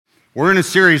We're in a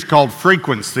series called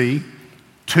Frequency,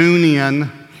 Tune In,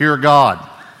 Hear God.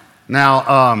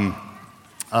 Now,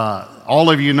 all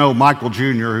of you know Michael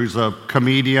Jr., who's a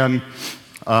comedian,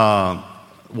 was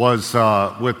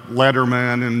with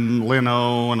Letterman and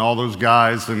Leno and all those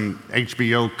guys and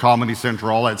HBO, Comedy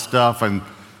Central, all that stuff. And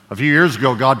a few years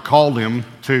ago, God called him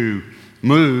to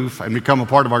move and become a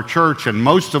part of our church. And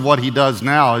most of what he does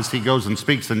now is he goes and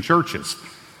speaks in churches.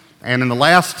 And in the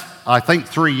last, I think,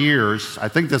 3 years, I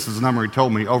think this is the number he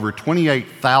told me, over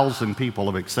 28,000 people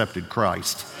have accepted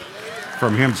Christ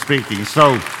from him speaking.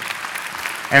 So,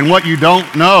 and what you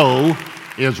don't know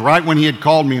is right when he had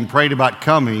called me and prayed about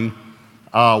coming,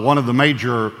 one of the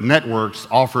major networks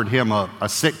offered him a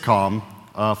sitcom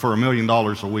for $1 million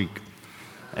a week.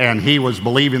 And he was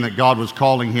believing that God was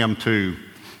calling him to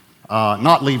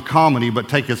not leave comedy, but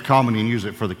take his comedy and use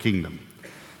it for the kingdom.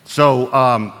 So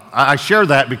I share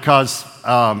that because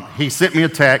he sent me a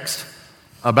text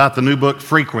about the new book,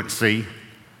 Frequency,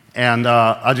 and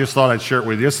I just thought I'd share it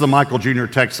with you. This is the Michael Jr.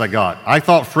 text I got. I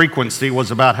thought Frequency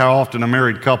was about how often a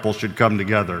married couple should come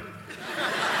together.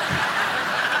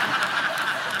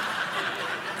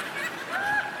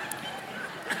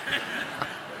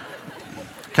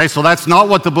 Okay, so that's not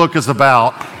what the book is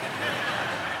about.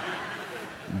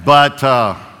 But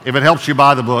if it helps you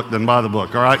buy the book, then buy the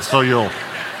book, all right?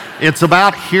 It's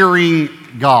about hearing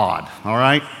God, all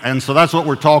right? And so that's what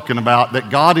we're talking about, that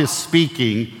God is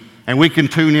speaking and we can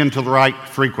tune into the right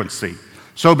frequency.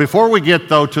 So before we get,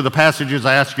 though, to the passages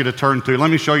I ask you to turn to,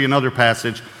 let me show you another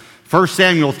passage. 1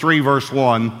 Samuel 3, verse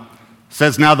 1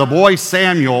 says, Now the boy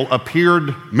Samuel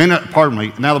ministered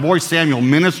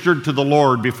to the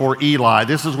Lord before Eli.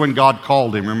 This is when God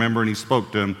called him, remember, and he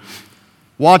spoke to him.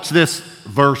 Watch this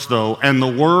verse, though. And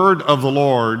the word of the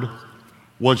Lord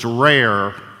was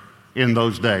rare in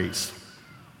those days.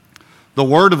 The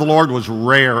word of the Lord was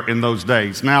rare in those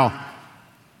days. Now,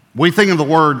 we think of the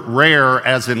word rare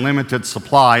as in limited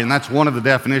supply, and that's one of the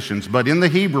definitions. But in the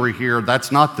Hebrew here, that's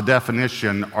not the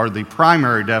definition or the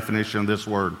primary definition of this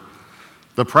word.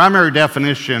 The primary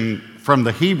definition from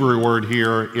the Hebrew word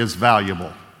here is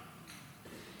valuable.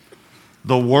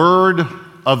 The word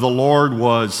of the Lord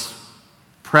was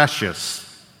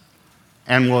precious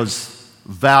and was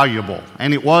valuable,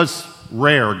 and it was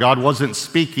rare. God wasn't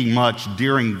speaking much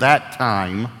during that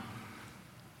time,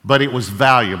 but it was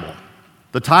valuable.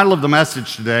 The title of the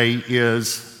message today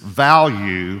is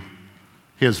Value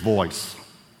His Voice.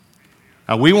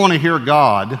 Now, we want to hear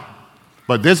God,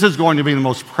 but this is going to be the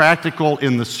most practical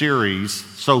in the series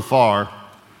so far.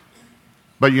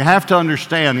 But you have to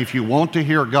understand, if you want to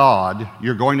hear God,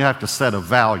 you're going to have to set a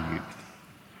value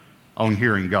on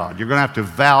hearing God. You're going to have to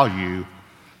value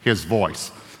His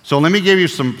voice. So let me give you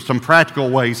some practical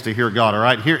ways to hear God, all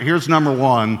right? Here's number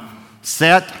one,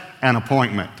 set an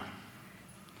appointment.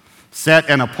 Set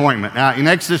an appointment. Now, in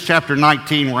Exodus chapter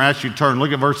 19, we're asked you to turn,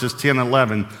 look at verses 10 and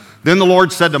 11. Then the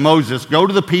Lord said to Moses, Go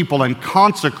to the people and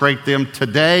consecrate them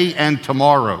today and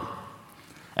tomorrow,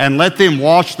 and let them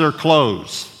wash their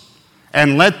clothes,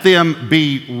 and let them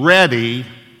be ready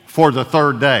for the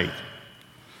third day.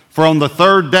 For on the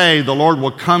third day, the Lord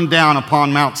will come down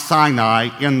upon Mount Sinai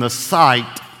in the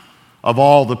sight of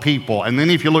all the people. And then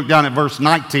if you look down at verse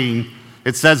 19,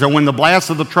 it says, And when the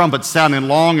blast of the trumpet sounded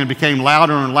long and became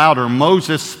louder and louder,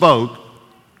 Moses spoke,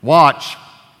 watch,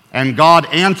 and God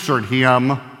answered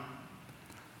him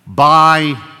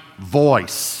by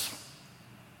voice.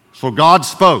 So God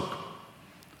spoke.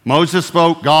 Moses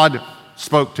spoke, God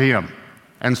spoke to him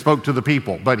and spoke to the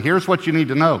people. But here's what you need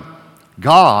to know.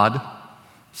 God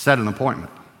set an appointment.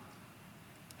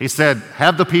 He said,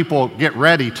 have the people get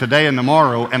ready today and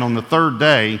tomorrow, and on the third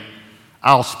day,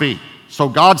 I'll speak. So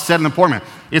God set an appointment.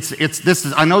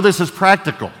 I know this is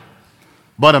practical,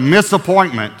 but a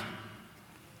misappointment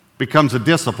becomes a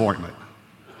disappointment.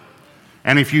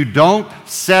 And if you don't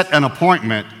set an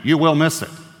appointment, you will miss it.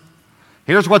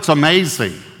 Here's what's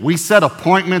amazing. We set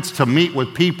appointments to meet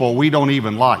with people we don't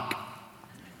even like.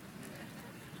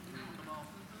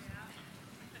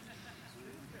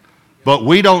 But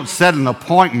we don't set an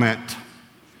appointment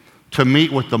to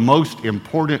meet with the most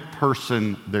important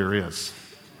person there is.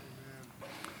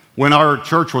 When our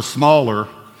church was smaller,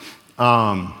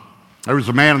 there was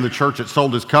a man in the church that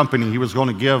sold his company. He was going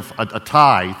to give a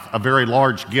tithe, a very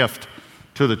large gift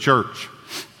to the church.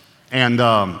 And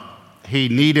he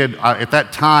needed, at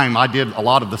that time, I did a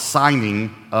lot of the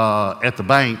signing at the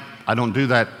bank. I don't do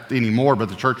that anymore, but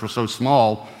the church was so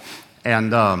small.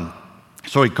 And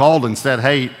so he called and said,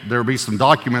 hey, there'll be some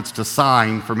documents to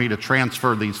sign for me to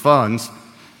transfer these funds.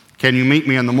 Can you meet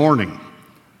me in the morning?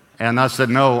 And I said,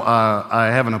 no,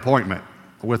 I have an appointment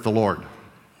with the Lord.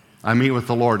 I meet with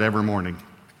the Lord every morning.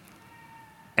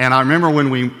 And I remember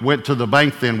when we went to the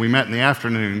bank then, we met in the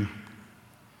afternoon,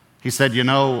 he said,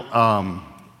 I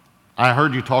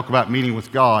heard you talk about meeting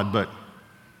with God, but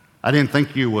I didn't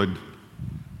think you would.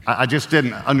 I just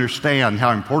didn't understand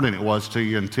how important it was to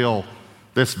you until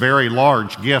this very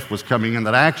large gift was coming in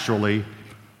that actually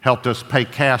helped us pay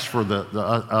cash for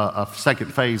a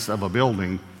second phase of a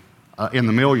building in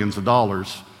the millions of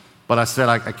dollars. But I said,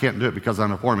 I can't do it because I'm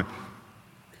an appointment.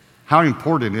 How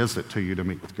important is it to you to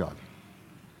meet with God?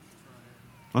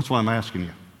 That's what I'm asking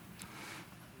you.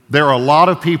 There are a lot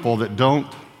of people that don't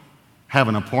have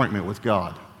an appointment with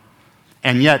God,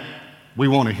 and yet we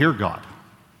want to hear God,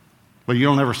 but you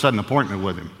don't ever set an appointment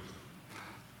with Him.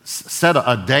 Set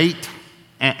a date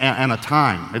and a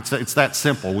time. It's that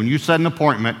simple. When you set an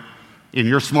appointment in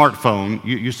your smartphone,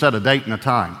 you set a date and a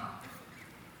time.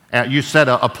 You set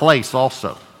a place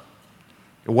also.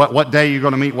 What day you're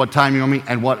going to meet, what time you're going to meet,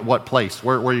 and what place,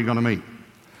 where you're going to meet.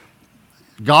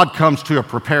 God comes to a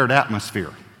prepared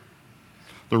atmosphere.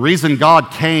 The reason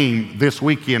God came this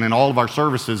weekend in all of our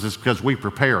services is because we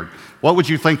prepared. What would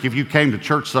you think if you came to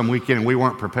church some weekend and we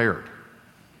weren't prepared?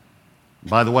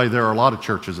 By the way, there are a lot of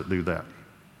churches that do that.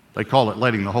 They call it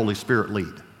letting the Holy Spirit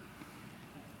lead.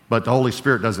 But the Holy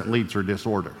Spirit doesn't lead through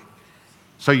disorder.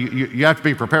 So you have to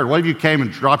be prepared. What if you came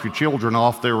and dropped your children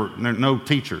off? There were no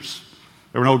teachers.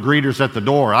 There were no greeters at the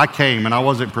door. I came and I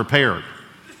wasn't prepared.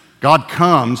 God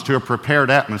comes to a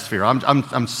prepared atmosphere.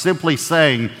 I'm simply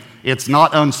saying it's not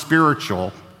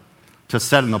unspiritual to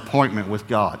set an appointment with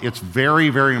God. It's very,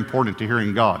 very important to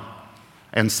hearing God.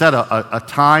 And set a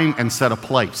time and set a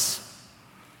place.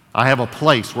 I have a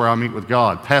place where I meet with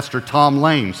God. Pastor Tom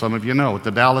Lane, some of you know, at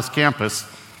the Dallas campus.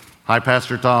 Hi,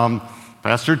 Pastor Tom.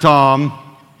 Pastor Tom,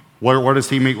 where does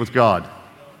he meet with God?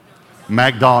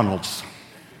 McDonald's.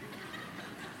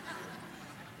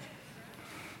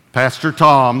 Pastor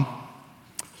Tom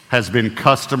has been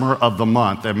customer of the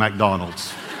month at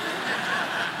McDonald's.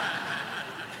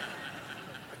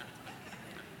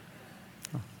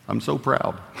 I'm so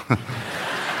proud.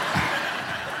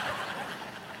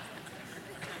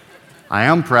 I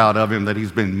am proud of him that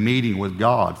he's been meeting with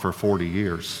God for 40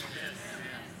 years.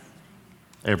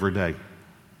 Every day.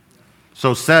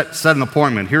 So set an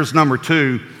appointment. Here's number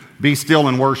 2, be still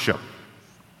and worship.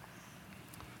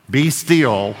 Be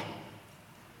still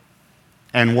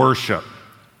and worship.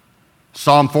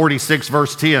 Psalm 46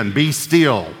 verse 10, be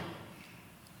still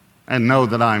and know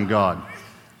that I am God.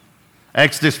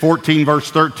 Exodus 14 verse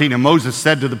 13, and Moses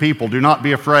said to the people, do not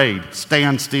be afraid,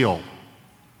 stand still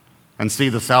and see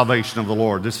the salvation of the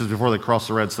Lord. This is before they crossed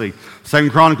the Red Sea. 2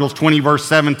 Chronicles 20 verse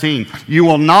 17, you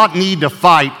will not need to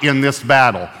fight in this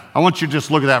battle. I want you to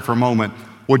just look at that for a moment.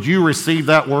 Would you receive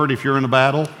that word if you're in a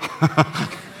battle?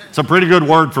 It's a pretty good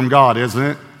word from God, isn't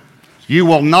it? You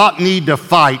will not need to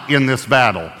fight in this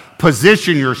battle.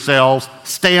 Position yourselves,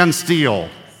 stand still,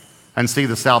 and see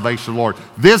the salvation of the Lord.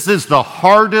 This is the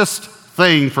hardest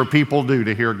thing for people to do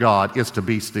to hear God, is to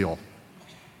be still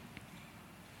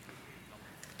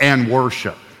and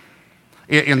worship.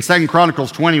 In 2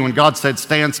 Chronicles 20, when God said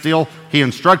stand still, He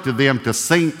instructed them to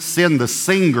send the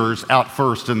singers out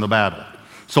first in the battle.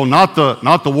 So not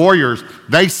the warriors,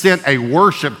 they sent a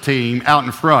worship team out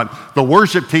in front. The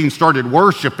worship team started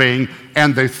worshiping,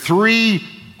 and the 3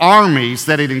 armies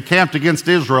that had encamped against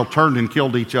Israel turned and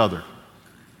killed each other.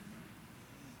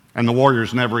 And the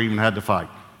warriors never even had to fight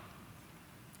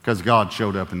because God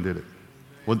showed up and did it.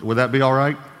 Would that be all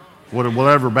right?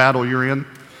 Whatever battle you're in?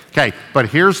 Okay, but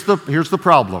here's the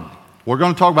problem. We're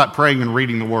going to talk about praying and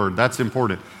reading the Word. That's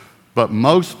important. But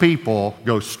most people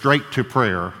go straight to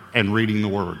prayer and reading the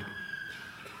Word.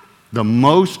 The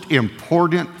most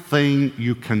important thing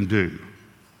you can do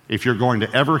if you're going to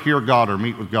ever hear God or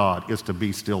meet with God is to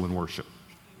be still and worship.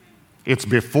 It's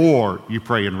before you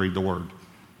pray and read the Word.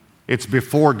 It's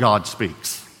before God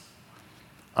speaks.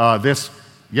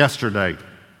 Yesterday,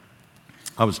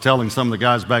 I was telling some of the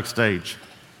guys backstage,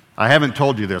 I haven't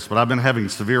told you this, but I've been having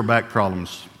severe back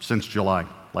problems since July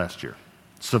last year.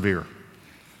 Severe.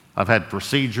 I've had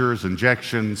procedures,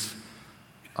 injections.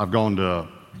 I've gone to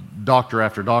doctor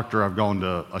after doctor. I've gone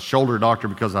to a shoulder doctor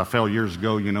because I fell years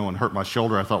ago, and hurt my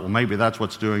shoulder. I thought, well, maybe that's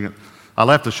what's doing it. I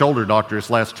left the shoulder doctor this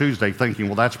last Tuesday thinking,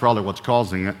 well, that's probably what's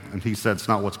causing it. And he said it's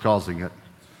not what's causing it.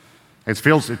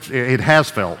 It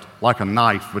has felt like a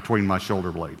knife between my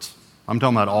shoulder blades. I'm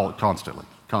talking about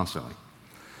constantly.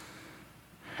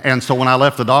 And so when I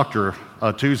left the doctor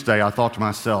Tuesday, I thought to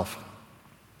myself,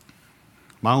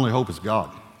 my only hope is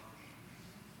God.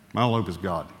 My only hope is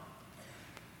God.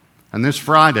 And this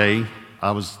Friday,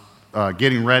 I was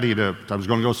getting ready I was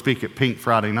going to go speak at Pink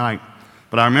Friday night,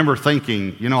 But I remember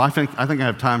thinking, I think I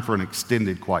have time for an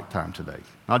extended quiet time today.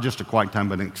 Not just a quiet time,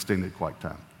 but an extended quiet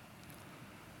time.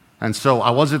 And so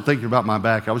I wasn't thinking about my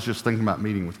back. I was just thinking about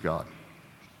meeting with God.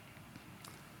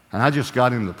 And I just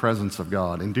got into the presence of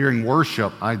God. And during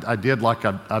worship, I did like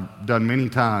I've done many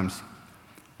times.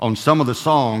 On some of the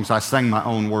songs, I sang my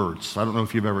own words. I don't know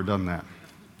if you've ever done that.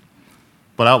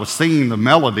 But I was singing the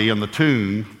melody and the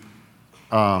tune,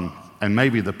 and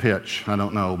maybe the pitch. I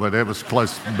don't know, but it was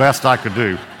close, best I could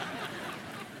do.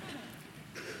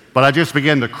 But I just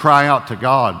began to cry out to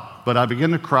God. But I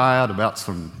began to cry out about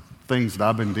some things that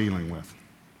I've been dealing with.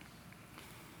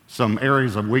 Some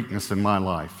areas of weakness in my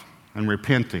life. And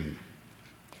repenting.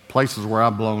 Places where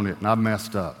I've blown it and I've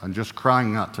messed up. And just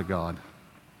crying out to God.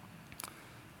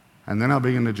 And then I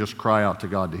began to just cry out to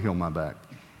God to heal my back.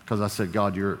 Because I said,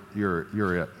 God, you're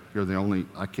it. You're the only,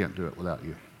 I can't do it without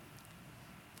you.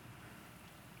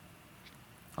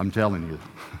 I'm telling you,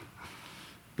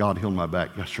 God healed my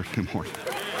back yesterday morning.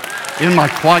 In my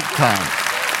quiet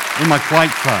time. In my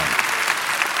quiet time.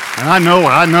 And I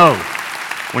know.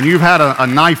 When you've had a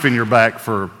knife in your back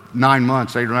for 9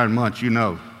 months, 8 or 9 months, you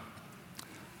know.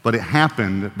 But it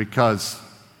happened because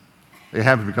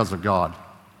of God.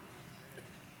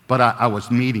 But I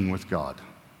was meeting with God.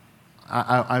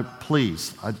 I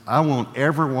want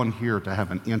everyone here to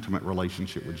have an intimate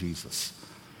relationship with Jesus.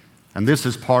 And this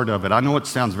is part of it. I know it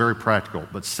sounds very practical,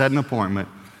 but set an appointment,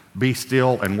 be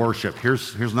still, and worship.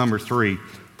 Here's number 3,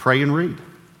 pray and read.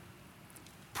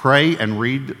 Pray and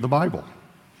read the Bible.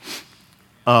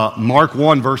 Mark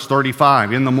 1, verse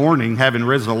 35, in the morning, having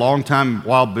risen a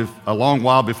long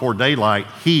while before daylight,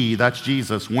 he, that's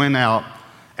Jesus, went out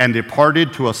and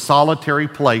departed to a solitary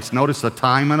place. Notice a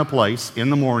time and a place, in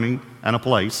the morning and a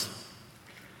place.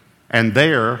 And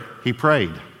there he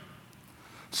prayed.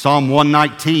 Psalm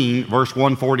 119, verse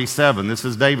 147, this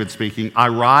is David speaking. I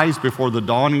rise before the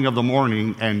dawning of the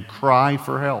morning and cry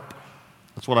for help.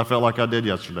 That's what I felt like I did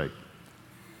yesterday.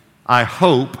 I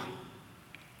hope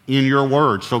in your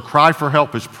word. So cry for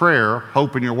help is prayer.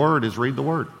 Hope in your word is read the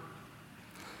word.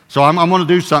 So I'm going to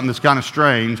do something that's kind of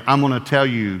strange. I'm going to tell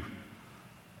you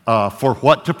for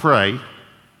what to pray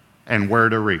and where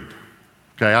to read.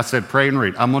 Okay, I said pray and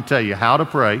read. I'm going to tell you how to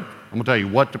pray. I'm going to tell you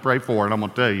what to pray for, and I'm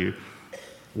going to tell you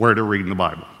where to read in the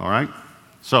Bible. All right?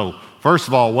 So first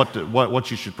of all,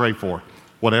 what you should pray for,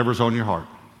 whatever's on your heart.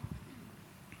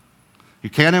 You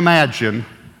can't imagine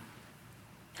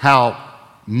how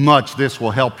much this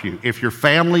will help you. If your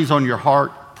family's on your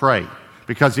heart, pray.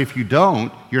 Because if you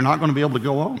don't, you're not going to be able to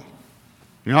go on.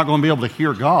 You're not going to be able to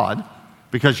hear God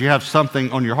because you have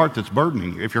something on your heart that's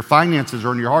burdening you. If your finances are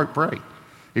on your heart, pray.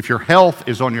 If your health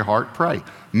is on your heart, pray.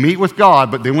 Meet with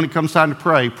God, but then when it comes time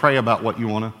to pray about what you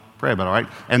want to pray about, all right?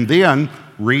 And then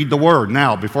read the Word.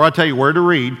 Now, before I tell you where to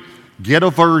read, get a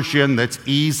version that's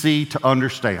easy to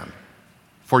understand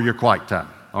for your quiet time,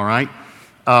 all right?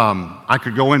 I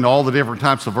could go into all the different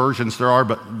types of versions there are,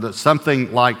 but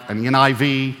something like an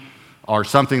NIV or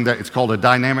something that it's called a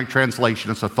dynamic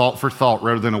translation. It's a thought for thought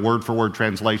rather than a word for word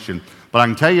translation. But I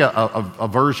can tell you a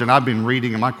version I've been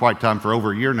reading in my quiet time for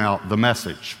over a year now, The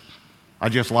Message. I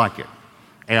just like it.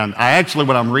 And I actually,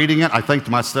 when I'm reading it, I think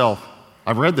to myself,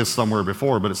 I've read this somewhere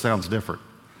before, but it sounds different.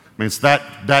 I mean, it's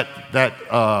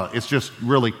it's just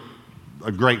really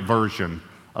a great version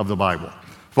of the Bible.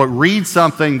 But read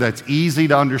something that's easy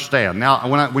to understand. Now,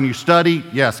 when you study,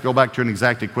 yes, go back to an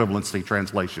exact equivalency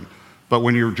translation. But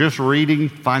when you're just reading,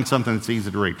 find something that's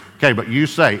easy to read. Okay, but you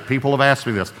say, people have asked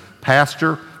me this,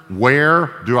 Pastor,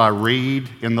 where do I read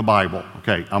in the Bible?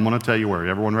 Okay, I'm going to tell you where.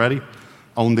 Everyone ready?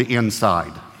 On the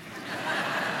inside.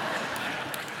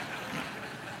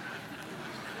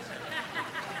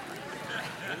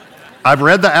 I've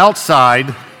read the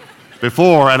outside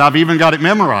before, and I've even got it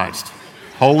memorized.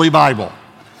 Holy Bible.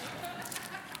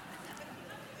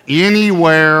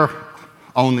 Anywhere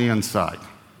on the inside.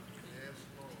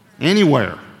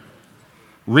 Anywhere.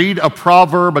 Read a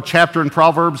proverb, a chapter in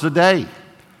Proverbs a day.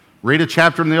 Read a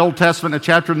chapter in the Old Testament, a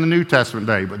chapter in the New Testament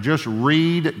a day. But just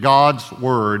read God's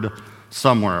Word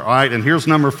somewhere. All right, and here's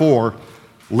number 4,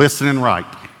 listen and write.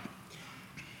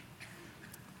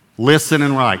 Listen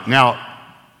and write. Now,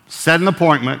 set an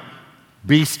appointment,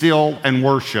 be still and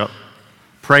worship,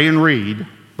 pray and read,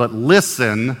 but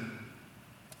listen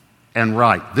and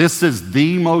write. This is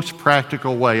the most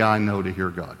practical way I know to hear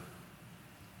God.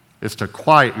 It's to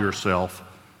quiet yourself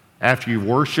after you've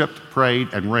worshiped, prayed,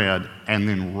 and read, and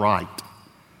then write.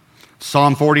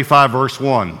 Psalm 45, verse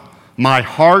 1. My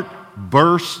heart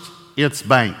burst its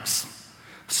banks,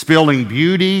 spilling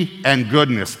beauty and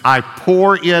goodness. I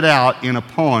pour it out in a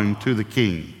poem to the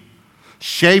King,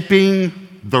 shaping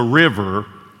the river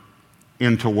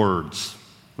into words.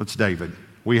 It's David.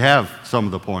 We have some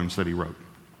of the poems that he wrote.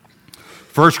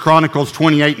 1 Chronicles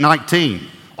 28:19.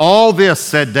 All this,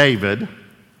 said David,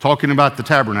 talking about the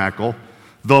tabernacle,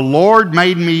 the Lord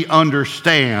made me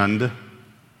understand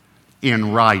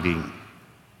in writing.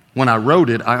 When I wrote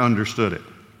it, I understood it.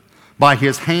 By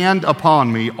his hand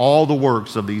upon me, all the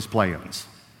works of these plans.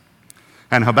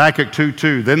 And Habakkuk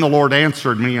 2:2, then the Lord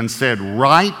answered me and said,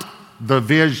 write the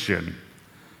vision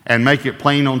and make it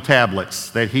plain on tablets,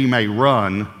 that he may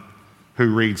run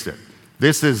who reads it.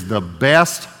 This is the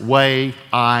best way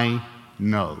I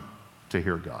know to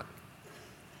hear God.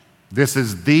 This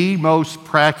is the most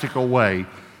practical way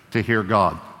to hear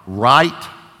God. Write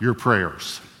your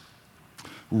prayers.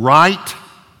 Write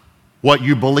what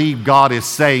you believe God is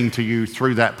saying to you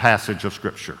through that passage of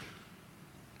Scripture.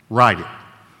 Write it.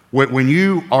 When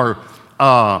you are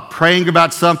praying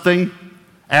about something,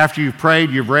 after you've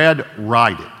prayed, you've read,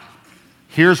 write it.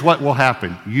 Here's what will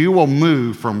happen. You will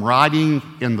move from writing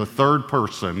in the third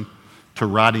person to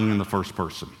writing in the first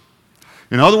person.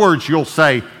 In other words, you'll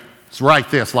say, write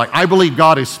this, like, I believe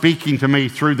God is speaking to me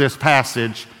through this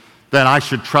passage, that I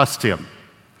should trust him.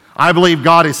 I believe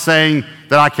God is saying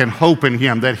that I can hope in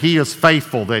him, that he is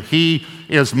faithful, that he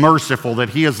is merciful, that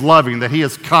he is loving, that he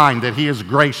is kind, that he is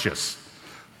gracious.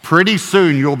 Pretty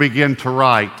soon you'll begin to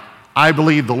write, I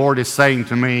believe the Lord is saying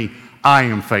to me, I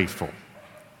am faithful.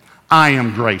 I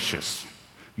am gracious.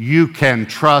 You can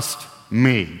trust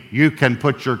me. You can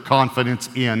put your confidence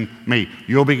in me.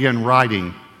 You'll begin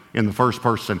writing in the first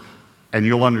person, and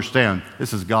you'll understand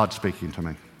this is God speaking to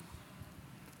me.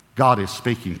 God is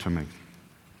speaking to me.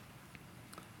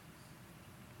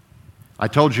 I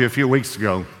told you a few weeks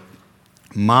ago,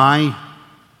 my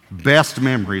best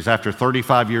memories after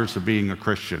 35 years of being a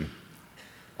Christian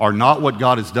are not what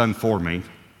God has done for me,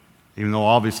 even though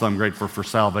obviously I'm grateful for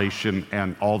salvation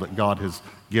and all that God has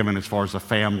given as far as a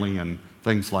family and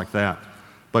things like that,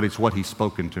 but it's what he's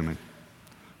spoken to me.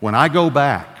 When I go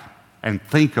back and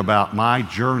think about my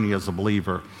journey as a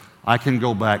believer, I can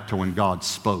go back to when God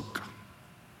spoke.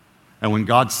 And when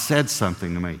God said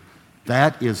something to me,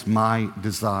 that is my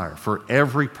desire for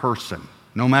every person,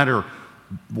 no matter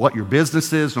what your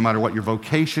business is, no matter what your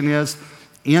vocation is.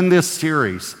 In this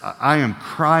series, I am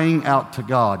crying out to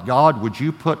God, God, would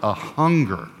you put a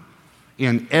hunger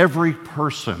in every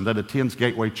person that attends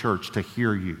Gateway Church to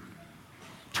hear you,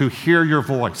 to hear your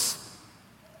voice.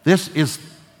 This is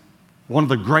one of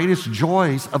the greatest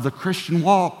joys of the Christian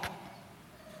walk,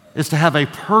 is to have a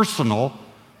personal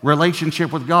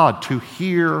relationship with God, to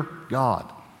hear God.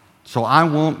 So I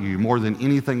want you more than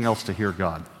anything else to hear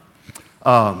God.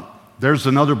 There's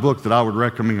another book that I would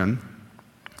recommend.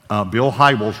 Bill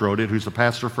Hybels wrote it, who's a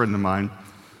pastor friend of mine,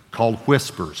 called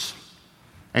Whispers.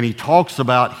 And he talks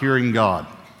about hearing God.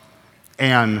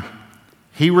 And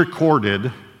he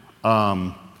recorded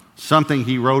something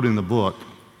he wrote in the book.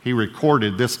 He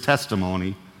recorded this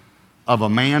testimony of a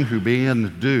man who began to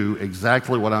do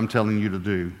exactly what I'm telling you to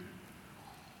do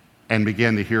and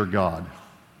began to hear God.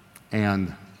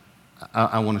 And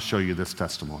I want to show you this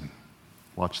testimony.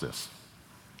 Watch this.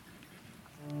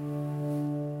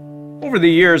 Over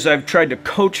the years, I've tried to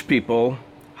coach people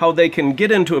how they can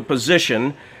get into a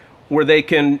position where they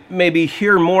can maybe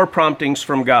hear more promptings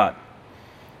from God.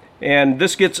 And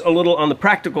this gets a little on the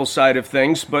practical side of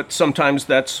things, but sometimes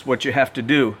that's what you have to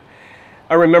do.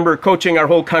 I remember coaching our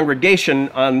whole congregation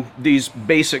on these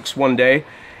basics one day,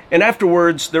 and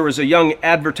afterwards there was a young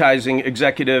advertising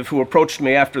executive who approached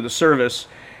me after the service,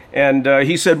 and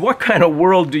he said, what kind of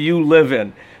world do you live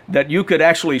in that you could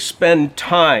actually spend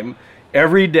time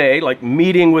every day, like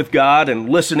meeting with God and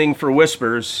listening for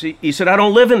whispers? He said, I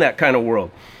don't live in that kind of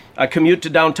world. I commute to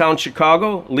downtown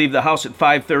Chicago, leave the house at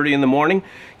 5:30 in the morning,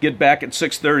 get back at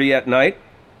 6:30 at night.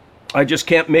 I just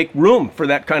can't make room for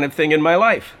that kind of thing in my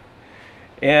life.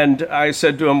 And I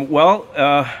said to him, well,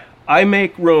 I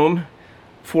make room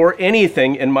for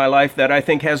anything in my life that I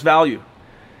think has value.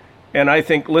 And I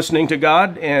think listening to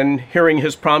God and hearing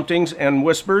his promptings and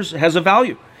whispers has a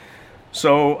value.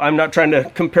 So I'm not trying to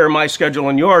compare my schedule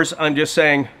and yours. I'm just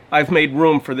saying I've made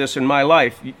room for this in my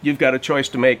life. You've got a choice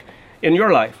to make in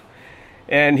your life.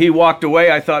 And he walked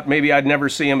away. I thought maybe I'd never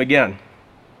see him again.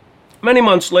 Many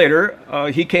months later,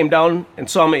 he came down and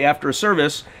saw me after a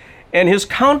service, and his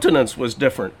countenance was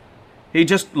different. He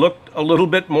just looked a little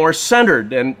bit more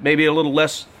centered and maybe a little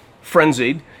less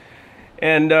frenzied.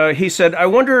 And he said, I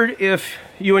wondered if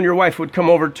you and your wife would come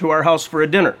over to our house for a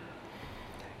dinner.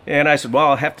 And I said,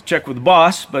 well, I'll have to check with the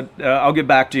boss, but I'll get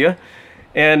back to you.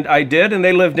 And I did, and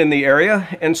they lived in the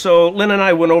area. And so Lynn and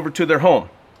I went over to their home.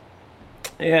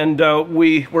 And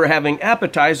we were having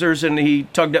appetizers, and he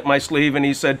tugged at my sleeve, and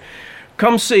he said,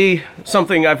 come see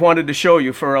something I've wanted to show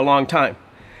you for a long time.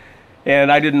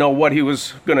 And I didn't know what he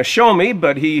was going to show me,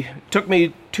 but he took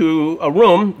me to a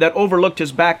room that overlooked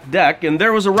his back deck, and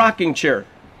there was a rocking chair,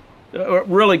 a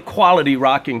really quality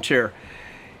rocking chair.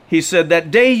 He said,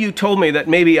 that day you told me that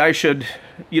maybe I should,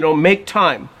 make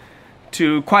time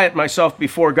to quiet myself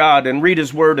before God and read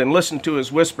his word and listen to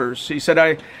his whispers. He said,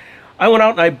 I went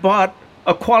out and I bought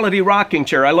a quality rocking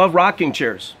chair. I love rocking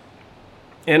chairs.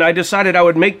 And I decided I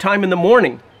would make time in the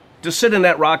morning to sit in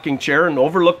that rocking chair and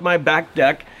overlook my back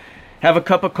deck, have a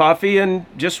cup of coffee, and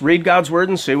just read God's word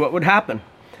and see what would happen.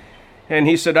 And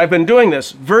he said, I've been doing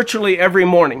this virtually every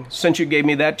morning since you gave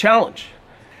me that challenge.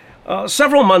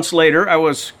 Several months later, I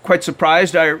was quite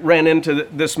surprised. I ran into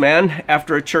this man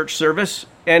after a church service,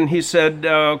 and he said,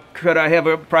 could I have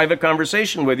a private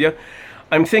conversation with you?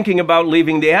 I'm thinking about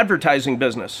leaving the advertising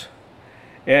business.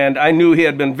 And I knew he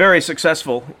had been very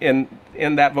successful in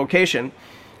that vocation.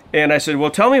 And I said, well,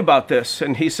 tell me about this.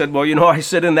 And he said, well, I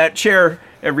sit in that chair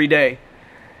every day.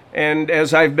 And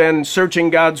as I've been searching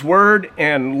God's word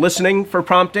and listening for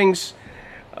promptings,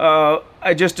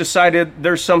 I just decided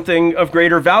there's something of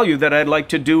greater value that I'd like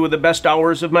to do with the best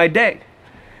hours of my day.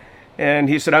 And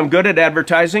he said, I'm good at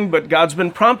advertising, but God's been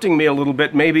prompting me a little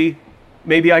bit. Maybe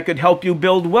I could help you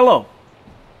build Willow.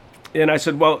 And I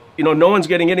said, well, no one's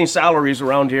getting any salaries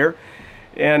around here,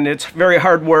 and it's very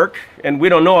hard work, and we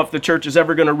don't know if the church is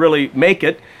ever going to really make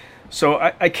it. So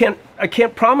I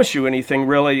can't promise you anything,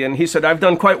 really. And he said, I've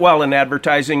done quite well in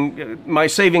advertising. My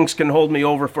savings can hold me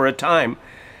over for a time.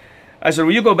 I said,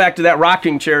 well, you go back to that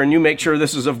rocking chair and you make sure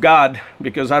this is of God,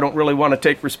 because I don't really want to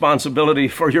take responsibility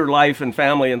for your life and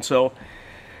family.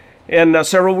 And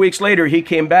several weeks later, he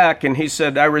came back and he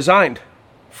said, I resigned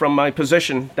from my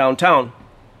position downtown.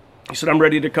 He said, I'm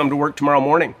ready to come to work tomorrow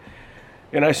morning.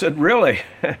 And I said, really?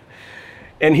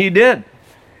 And he did.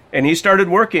 And he started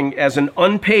working as an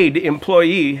unpaid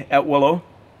employee at Willow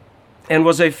and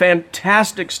was a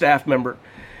fantastic staff member.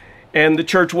 And the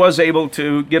church was able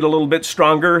to get a little bit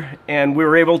stronger, and we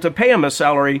were able to pay him a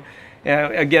salary,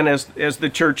 again, as the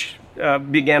church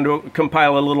began to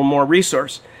compile a little more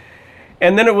resource.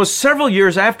 And then it was several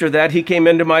years after that, he came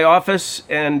into my office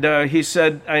and he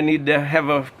said, I need to have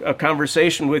a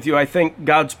conversation with you. I think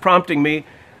God's prompting me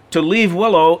to leave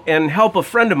Willow and help a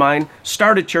friend of mine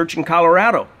start a church in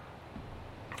Colorado.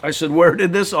 I said, where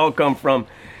did this all come from?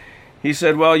 He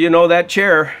said, well, that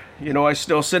chair, I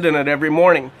still sit in it every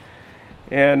morning.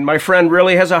 And my friend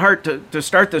really has a heart to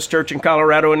start this church in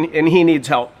Colorado, and he needs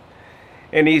help.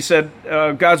 And he said,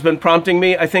 God's been prompting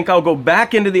me. I think I'll go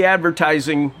back into the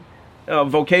advertising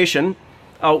vocation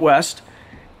out west,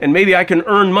 and maybe I can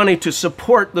earn money to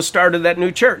support the start of that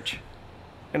new church.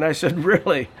 And I said,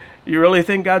 really? You really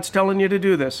think God's telling you to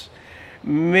do this?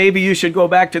 Maybe you should go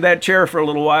back to that chair for a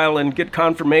little while and get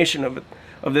confirmation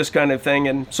of this kind of thing.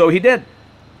 And so he did.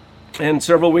 And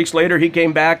several weeks later, he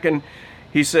came back and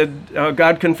he said,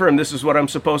 God confirmed this is what I'm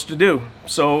supposed to do.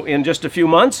 So in just a few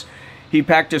months, he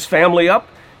packed his family up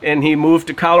and he moved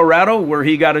to Colorado, where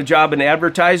he got a job in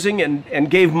advertising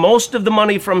and gave most of the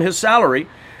money from his salary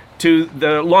to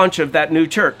the launch of that new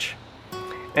church.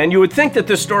 And you would think that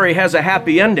this story has a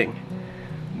happy ending,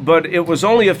 but it was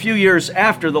only a few years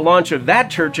after the launch of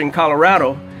that church in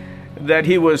Colorado that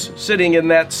he was sitting in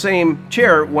that same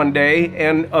chair one day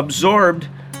and absorbed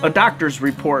a doctor's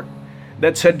report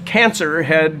that said cancer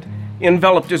had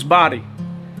enveloped his body,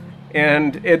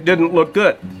 and it didn't look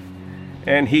good.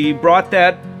 And he brought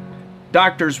that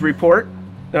doctor's report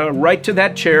right to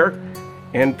that chair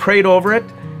and prayed over it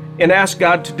and asked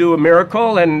God to do a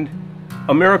miracle. And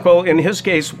a miracle in his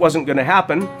case wasn't going to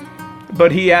happen,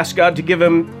 but he asked God to give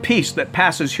him peace that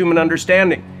passes human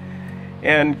understanding.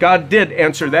 And God did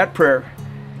answer that prayer.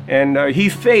 And he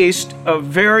faced a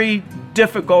very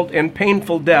difficult and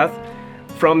painful death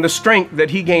from the strength that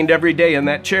he gained every day in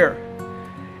that chair.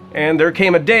 And there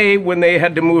came a day when they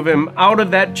had to move him out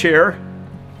of that chair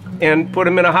and put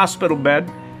him in a hospital bed.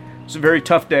 It was a very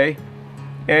tough day.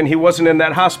 And he wasn't in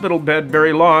that hospital bed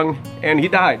very long, and he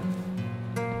died.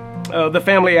 The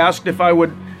family asked if I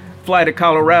would fly to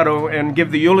Colorado and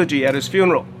give the eulogy at his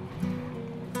funeral.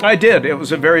 I did. It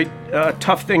was a very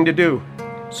tough thing to do.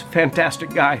 He's a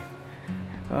fantastic guy.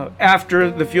 After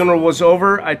the funeral was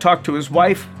over, I talked to his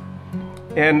wife,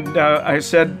 and I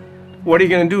said, what are you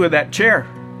going to do with that chair?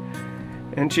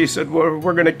 And she said, well,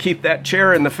 we're going to keep that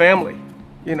chair in the family.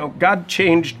 God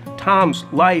changed Tom's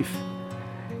life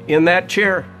in that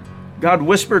chair. God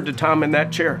whispered to Tom in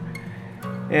that chair.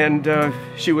 And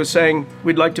she was saying,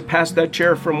 we'd like to pass that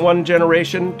chair from one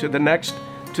generation to the next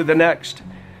to the next.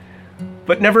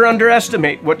 But never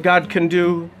underestimate what God can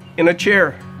do in a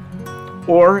chair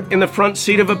Or in the front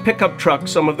seat of a pickup truck,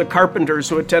 some of the carpenters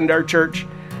who attend our church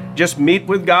just meet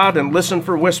with God and listen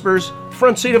for whispers,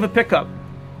 front seat of a pickup.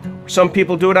 Some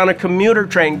people do it on a commuter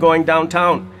train going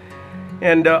downtown,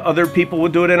 and other people will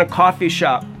do it in a coffee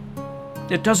shop.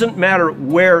 It doesn't matter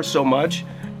where so much,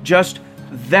 just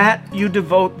that you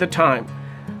devote the time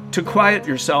to quiet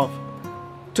yourself,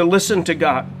 to listen to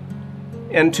God,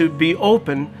 and to be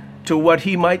open to what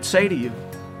He might say to you.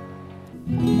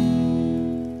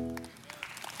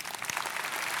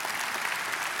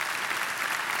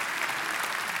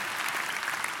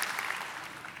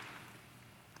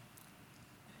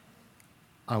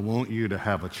 I want you to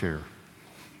have a chair.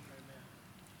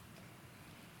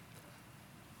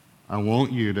 I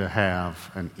want you to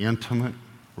have an intimate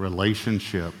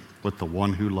relationship with the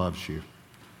one who loves you.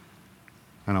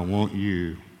 And I want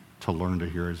you to learn to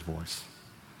hear His voice.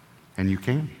 And you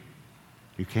can.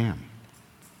 You can.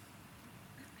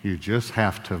 You just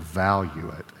have to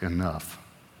value it enough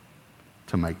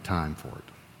to make time for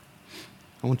it.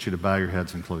 I want you to bow your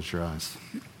heads and close your eyes.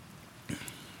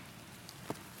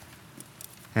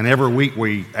 And every week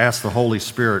we ask the Holy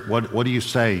Spirit, what are you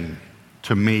saying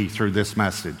to me through this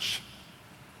message?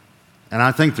 And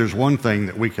I think there's one thing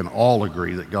that we can all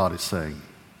agree that God is saying,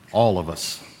 all of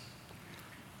us,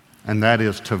 and that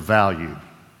is to value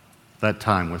that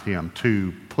time with Him,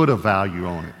 to put a value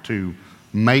on it, to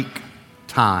make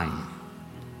time.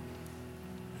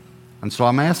 And so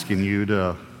I'm asking you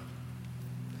to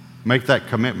make that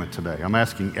commitment today. I'm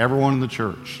asking everyone in the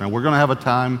church. Now we're going to have a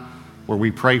time where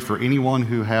we pray for anyone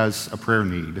who has a prayer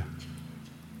need.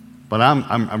 But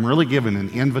I'm really giving an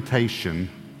invitation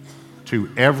to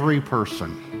every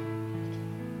person.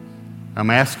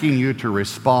 I'm asking you to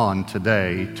respond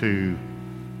today to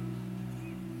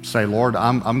say, Lord,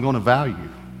 I'm going to value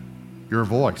your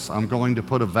voice. I'm going to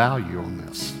put a value on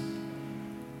this.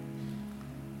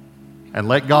 And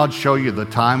let God show you the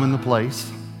time and the place.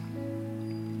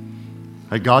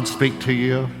 Let God speak to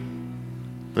you,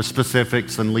 the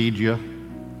specifics, and lead you.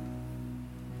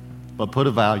 But put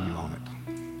a value on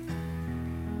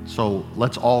it. So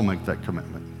let's all make that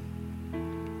commitment.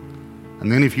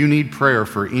 And then if you need prayer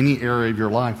for any area of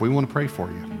your life, we want to pray for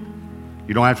you.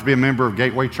 You don't have to be a member of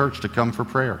Gateway Church to come for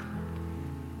prayer.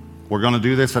 We're going to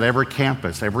do this at every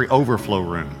campus, every overflow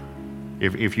room.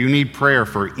 If you need prayer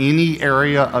for any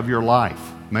area of your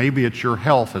life, maybe it's your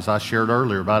health, as I shared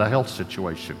earlier about a health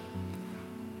situation.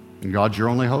 And God's your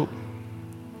only hope.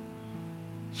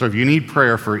 So if you need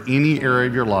prayer for any area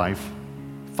of your life,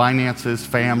 finances,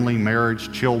 family,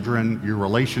 marriage, children, your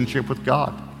relationship with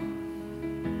God,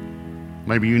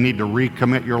 maybe you need to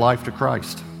recommit your life to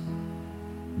Christ.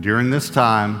 During this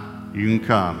time, you can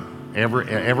come.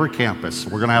 Every campus.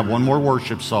 We're going to have one more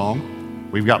worship song.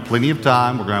 We've got plenty of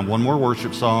time. We're going to have one more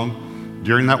worship song.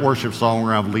 During that worship song,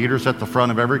 we're going to have leaders at the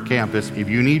front of every campus. If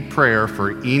you need prayer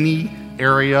for any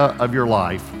area of your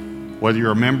life, whether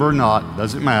you're a member or not,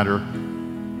 doesn't matter.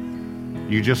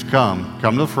 You just come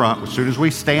to the front. As soon as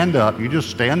we stand up, you just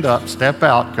stand up, step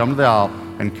out, come to the aisle,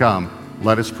 and come.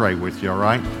 Let us pray with you, all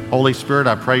right? Holy Spirit,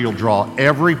 I pray you'll draw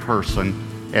every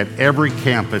person at every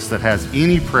campus that has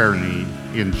any prayer need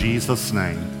in Jesus'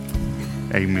 name.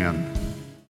 Amen.